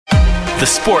The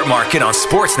Sport Market on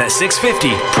Sportsnet 650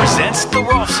 presents the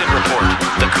Rolfsen Report,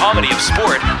 the comedy of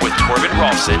sport with Torben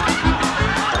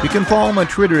Rolfsen. You can follow him on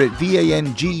Twitter at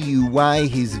VANGUY.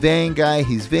 He's Van Guy.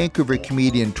 He's Vancouver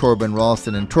comedian Torben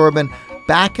Rolfsen. And Torben,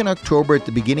 back in October at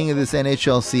the beginning of this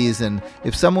NHL season,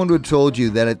 if someone would have told you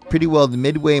that at pretty well the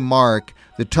midway mark,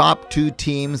 the top two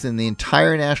teams in the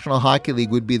entire National Hockey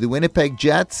League would be the Winnipeg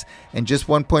Jets and just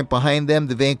 1 point behind them,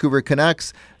 the Vancouver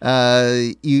Canucks,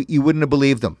 you wouldn't have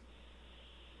believed them.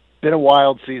 Been a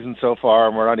wild season so far,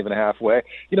 and we're not even halfway.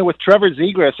 You know, with Trevor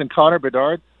Zegras and Connor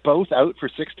Bedard both out for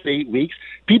 6 to 8 weeks,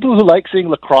 people who like seeing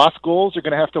lacrosse goals are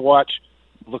going to have to watch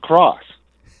lacrosse.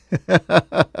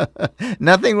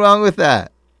 Nothing wrong with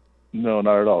that. No,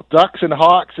 not at all. Ducks and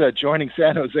Hawks joining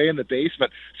San Jose in the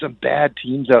basement. Some bad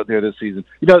teams out there this season.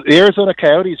 You know, the Arizona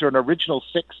Coyotes are an original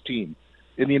 6 team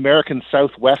in the American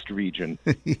Southwest region.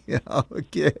 Yeah,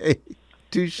 okay.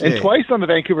 Touché. And twice on the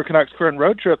Vancouver Canucks' current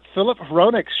road trip, Philip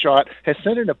Hronek's shot has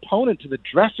sent an opponent to the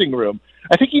dressing room.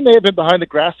 I think he may have been behind the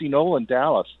grassy knoll in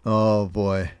Dallas. Oh,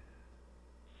 boy.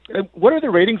 What are the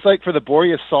ratings like for the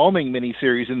Boreas Salming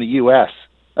miniseries in the U.S.?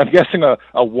 I'm guessing a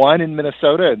 1 in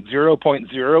Minnesota and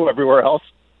 0.0 everywhere else.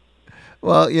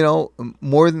 Well, you know,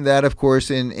 more than that, of course,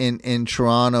 in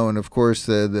Toronto, and of course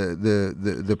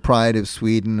the pride of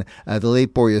Sweden, the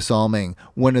late Börje Salming,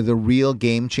 one of the real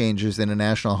game changers in the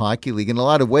National Hockey League. In a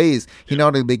lot of ways, he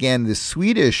not only began the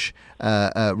Swedish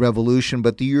revolution,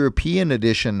 but the European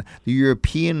edition, the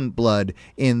European blood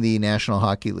in the National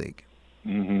Hockey League.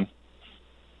 Mm-hmm.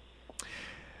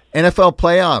 NFL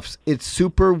playoffs, it's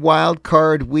Super Wild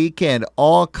Card weekend,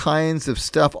 all kinds of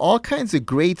stuff, all kinds of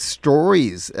great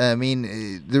stories. I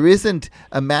mean, there isn't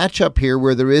a matchup here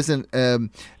where there isn't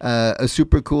a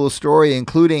super cool story,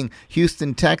 including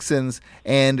Houston Texans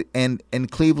and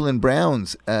Cleveland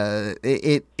Browns.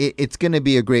 It's going to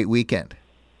be a great weekend.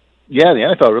 Yeah,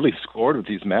 the NFL really scored with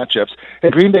these matchups.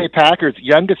 And Green Bay Packers,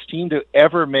 youngest team to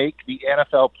ever make the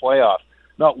NFL playoffs.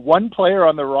 Not one player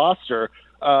on the roster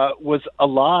was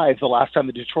alive the last time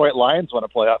the Detroit Lions won a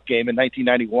playoff game in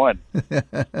 1991.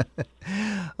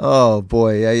 Oh,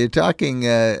 boy. You're talking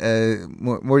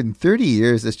more than 30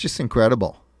 years. It's just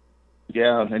incredible.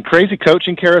 Yeah, and crazy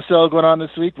coaching carousel going on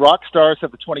this week. Rock stars have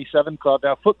the 27 club.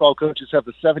 Now football coaches have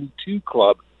the 72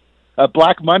 club.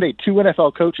 Black Monday, 2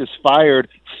 NFL coaches fired.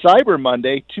 Cyber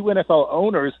Monday, 2 NFL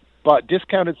owners bought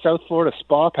discounted South Florida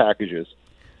spa packages.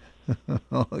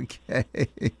 Okay.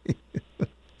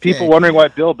 People wondering why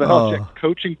Bill Belichick's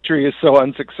coaching tree is so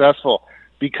unsuccessful.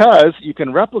 Because you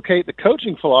can replicate the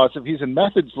coaching philosophies and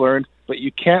methods learned, but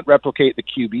you can't replicate the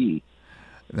QB.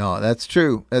 No, that's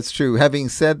true. That's true. Having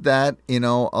said that, you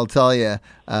know, I'll tell you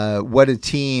what a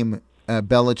team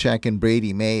Belichick and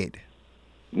Brady made.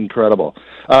 Incredible.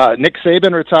 Nick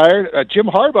Saban retired. Jim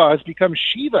Harbaugh has become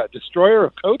Shiva, destroyer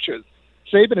of coaches.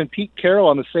 Saban and Pete Carroll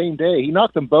on the same day. He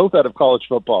knocked them both out of college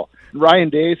football. Ryan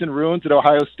Day's in ruins at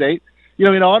Ohio State. You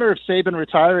know, in honor of Saban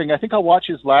retiring, I think I'll watch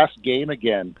his last game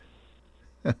again.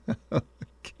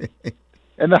 Okay.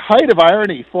 And the height of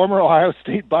irony, former Ohio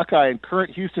State Buckeye and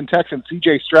current Houston Texan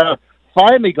C.J. Stroud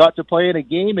finally got to play in a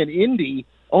game in Indy,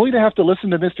 only to have to listen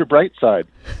to Mr. Brightside.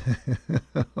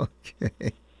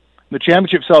 Okay. The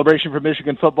championship celebration for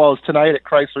Michigan football is tonight at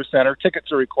Chrysler Center.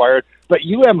 Tickets are required, but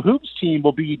Hoops team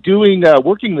will be doing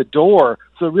working the door,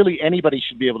 so really anybody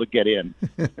should be able to get in.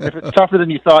 And if it's tougher than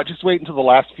you thought, just wait until the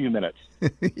last few minutes.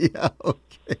 Yeah,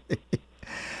 okay.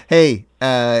 Hey,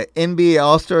 NBA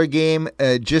All-Star Game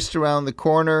just around the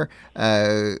corner.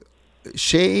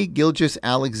 Shai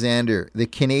Gilgeous-Alexander, the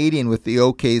Canadian with the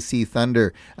OKC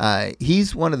Thunder,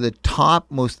 he's one of the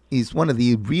he's one of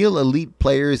the real elite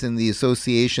players in the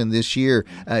association this year.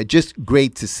 Just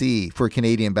great to see for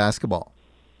Canadian basketball.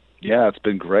 Yeah, it's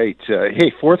been great.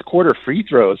 Hey, fourth quarter free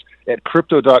throws at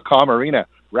Crypto.com Arena.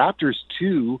 Raptors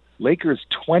 2, Lakers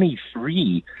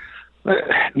 23.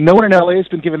 No one in LA has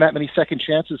been given that many second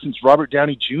chances since Robert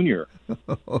Downey Jr.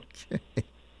 Okay.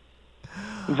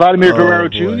 Vladimir Guerrero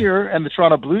Jr. and the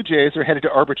Toronto Blue Jays are headed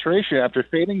to arbitration after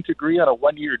failing to agree on a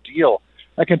 1-year deal.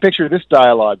 I can picture this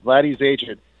dialogue. Vladdy's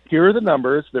agent, here are the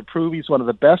numbers that prove he's one of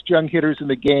the best young hitters in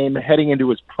the game heading into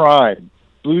his prime.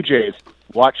 Blue Jays,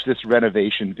 watch this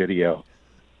renovation video.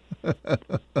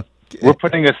 Okay. We're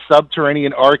putting a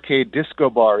subterranean arcade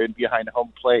disco bar in behind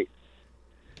home plate.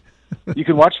 You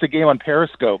can watch the game on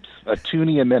Periscopes, a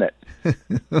toonie a minute.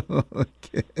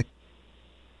 Okay.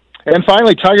 And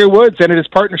finally, Tiger Woods ended his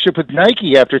partnership with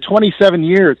Nike after 27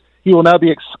 years. He will now be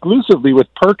exclusively with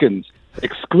Perkins,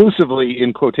 exclusively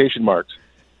in quotation marks.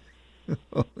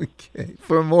 Okay.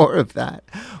 For more of that,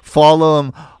 follow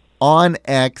him on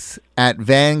X at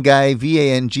Vanguy,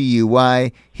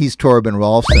 Vangui. He's Torben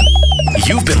Rolfsen.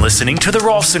 You've been listening to The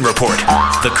Rolfsen Report,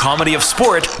 the comedy of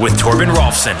sport with Torben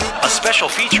Rolfsen, a special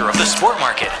feature of The Sport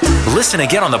Market. Listen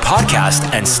again on the podcast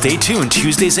and stay tuned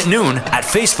Tuesdays at noon at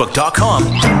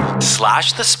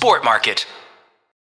facebook.com/The Sport Market.